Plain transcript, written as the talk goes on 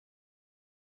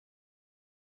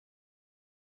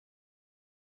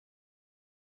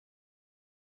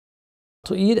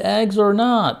to eat eggs or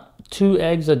not? 2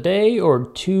 eggs a day or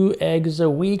 2 eggs a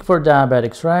week for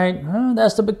diabetics, right?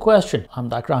 That's the big question. I'm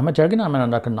Dr. Ahmed Turgan. I'm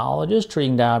an endocrinologist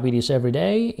treating diabetes every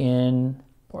day in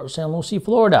Port St. Lucie,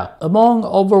 Florida. Among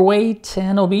overweight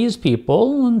and obese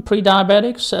people and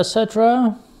pre-diabetics,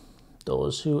 etc.,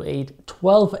 those who ate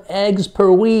 12 eggs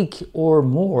per week or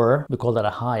more, we call that a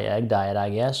high egg diet,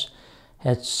 I guess,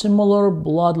 had similar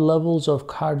blood levels of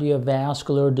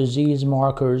cardiovascular disease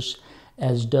markers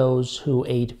as those who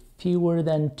ate fewer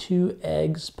than 2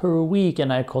 eggs per week,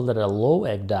 and I call that a low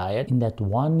egg diet in that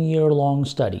 1-year-long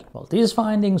study. Well, these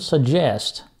findings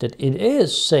suggest that it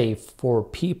is safe for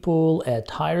people at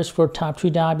high risk for type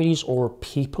 2 diabetes or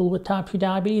people with type 2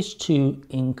 diabetes to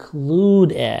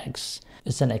include eggs.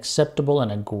 It's an acceptable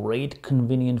and a great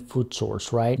convenient food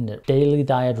source, right, in their daily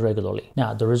diet regularly.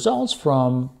 Now, the results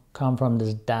come from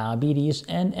this diabetes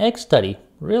and egg study.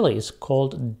 Really, it's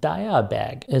called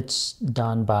Diabegg. It's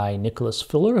done by Nicholas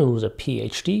Filler, who's a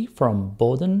PhD from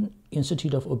Boden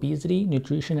Institute of Obesity,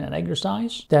 Nutrition and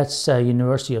Exercise. That's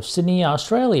University of Sydney,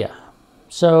 Australia.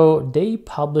 So they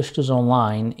published this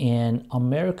online in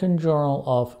American Journal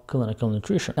of Clinical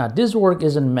Nutrition. Now, this work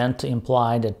isn't meant to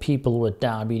imply that people with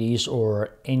diabetes or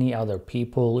any other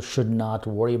people should not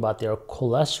worry about their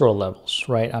cholesterol levels,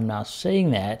 right? I'm not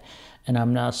saying that. And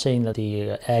I'm not saying that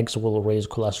the eggs will raise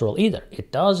cholesterol either.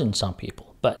 It does in some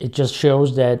people. But it just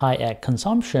shows that high egg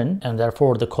consumption, and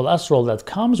therefore the cholesterol that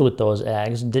comes with those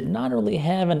eggs, did not really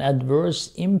have an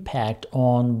adverse impact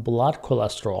on blood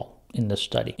cholesterol in this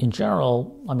study. In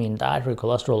general, dietary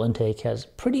cholesterol intake has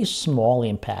pretty small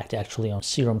impact actually on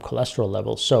serum cholesterol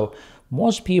levels. So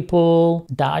most people,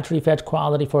 dietary fat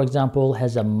quality, for example,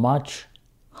 has a much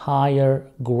higher,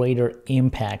 greater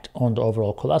impact on the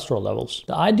overall cholesterol levels.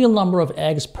 The ideal number of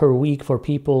eggs per week for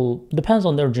people depends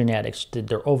on their genetics,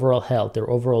 their overall health, their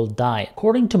overall diet.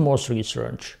 According to most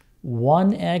research,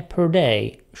 1 egg per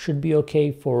day should be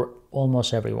okay for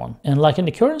almost everyone. And like in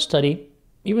the current study,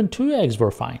 even 2 eggs were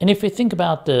fine. And if we think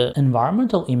about the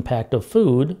environmental impact of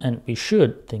food, and we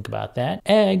should think about that,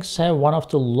 eggs have one of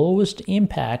the lowest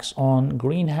impacts on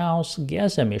greenhouse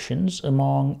gas emissions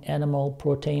among animal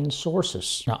protein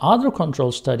sources. Now, other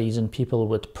control studies in people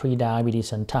with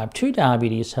prediabetes and type 2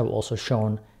 diabetes have also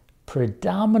shown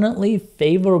predominantly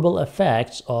favorable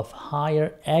effects of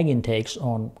higher egg intakes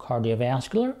on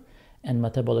cardiovascular and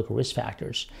metabolic risk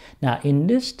factors. Now, in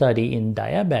this study, in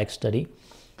Diabegg Study,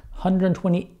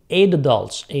 128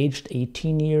 adults aged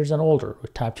 18 years and older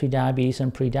with type 2 diabetes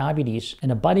and prediabetes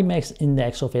and a body mass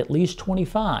index of at least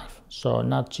 25, so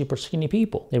not super skinny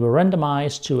people. They were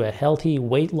randomized to a healthy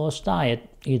weight loss diet,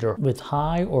 either with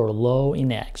high or low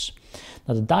in eggs.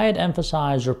 Now, the diet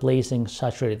emphasized replacing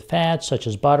saturated fats such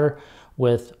as butter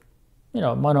with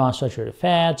monounsaturated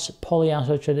fats,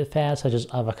 polyunsaturated fats such as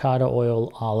avocado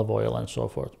oil, olive oil, and so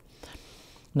forth.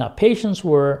 Now, patients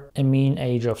were a mean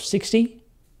age of 60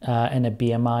 and a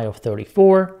BMI of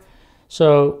 34.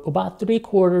 So about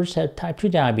 3/4 had type 2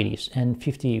 diabetes and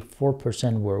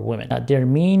 54% were women. Now, their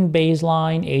mean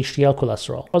baseline HDL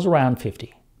cholesterol was around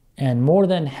 50. And more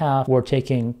than half were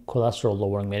taking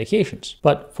cholesterol-lowering medications.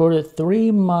 But for the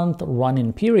 3-month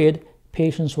run-in period,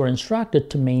 patients were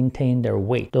instructed to maintain their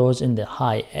weight. Those in the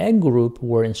high egg group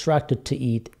were instructed to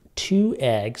eat 2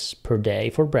 eggs per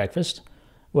day for breakfast,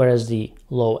 whereas the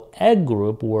low egg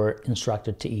group were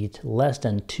instructed to eat less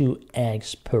than 2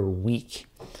 eggs per week.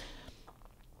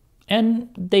 And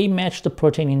they matched the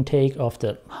protein intake of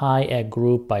the high egg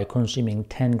group by consuming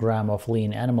 10 grams of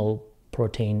lean animal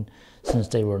protein, since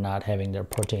they were not having their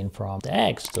protein from the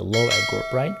eggs, the low egg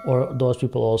group, right? Or those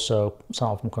people also,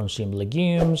 some of them consume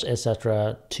legumes,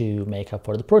 etc., to make up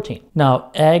for the protein.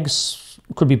 Now, eggs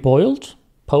could be boiled,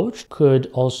 poached,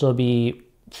 could also be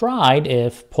fried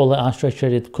if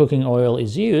polyunsaturated cooking oil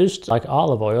is used, like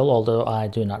olive oil, although I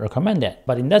do not recommend that.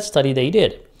 But in that study, they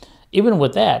did. Even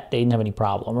with that, they didn't have any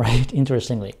problem, right?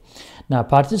 Interestingly. Now,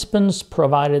 participants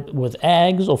provided with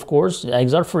eggs, of course,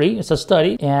 eggs are free, it's a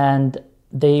study, and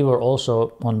they were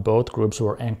also, on both groups,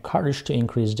 were encouraged to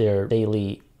increase their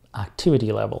daily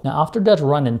activity level. Now, after that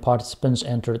run-in, participants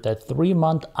entered that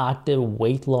 3-month active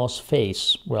weight loss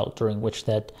phase, during which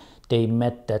that they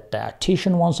met that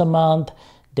dietitian once a month.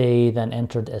 They then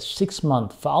entered a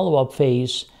 6-month follow-up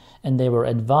phase, and they were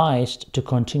advised to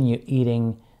continue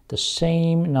eating the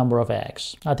same number of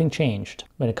eggs. Nothing changed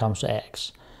when it comes to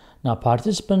eggs. Now,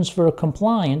 participants were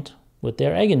compliant with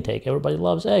their egg intake. Everybody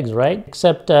loves eggs, right?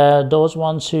 Except those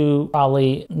ones who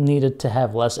probably needed to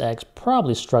have less eggs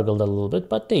probably struggled a little bit,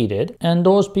 but they did. And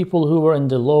those people who were in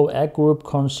the low egg group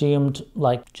consumed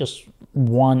just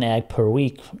 1 egg per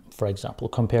week, for example,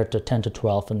 compared to 10 to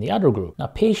 12 in the other group. Now,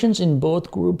 patients in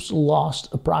both groups lost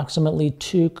approximately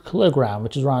 2 kilograms,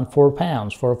 which is around 4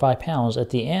 pounds, 4 or 5 pounds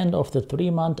at the end of the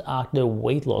 3-month active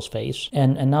weight loss phase,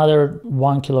 and another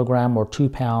 1 kilogram or 2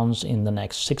 pounds in the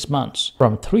next 6 months.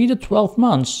 From 3 to 12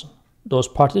 months, those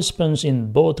participants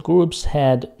in both groups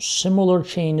had similar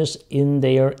changes in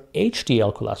their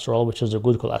HDL cholesterol, which is the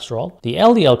good cholesterol, the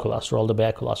LDL cholesterol, the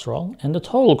bad cholesterol, and the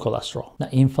total cholesterol. Now,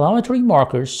 inflammatory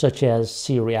markers such as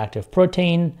C-reactive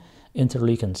protein,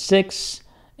 interleukin-6,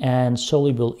 and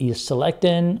soluble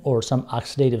E-selectin, or some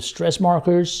oxidative stress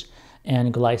markers,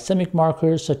 and glycemic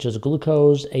markers such as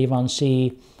glucose,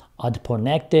 A1C,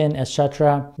 adiponectin,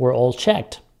 etc., were all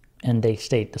checked, and they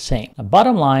stayed the same. Now,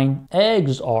 bottom line,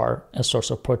 eggs are a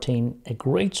source of protein, a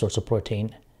great source of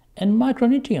protein, and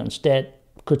micronutrients that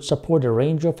could support a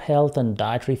range of health and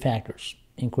dietary factors,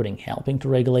 including helping to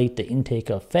regulate the intake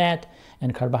of fat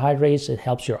and carbohydrates. It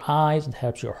helps your eyes, it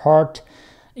helps your heart,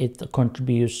 it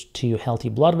contributes to healthy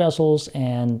blood vessels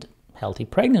and healthy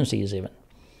pregnancies even.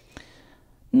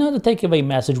 Now, the takeaway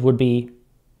message would be,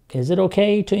 is it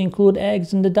okay to include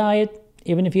eggs in the diet,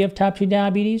 even if you have type 2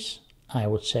 diabetes? I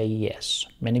would say yes.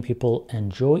 Many people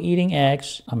enjoy eating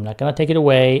eggs. I'm not gonna take it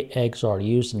away. Eggs are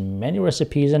used in many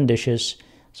recipes and dishes,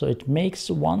 so it makes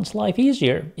one's life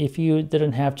easier if you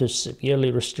didn't have to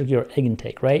severely restrict your egg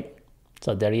intake, right?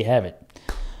 So there you have it.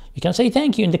 You can say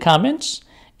thank you in the comments,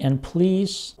 and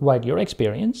please write your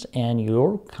experience and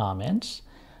your comments.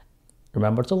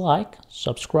 Remember to like,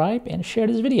 subscribe, and share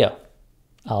this video.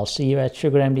 I'll see you at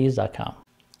SugarMDs.com.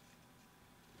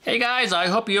 Hey guys, I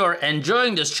hope you're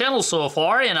enjoying this channel so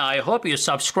far, and I hope you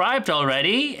subscribed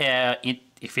already.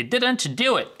 If you didn't,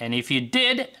 do it. And if you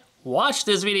did, watch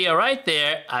this video right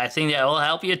there. I think that will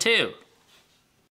help you too.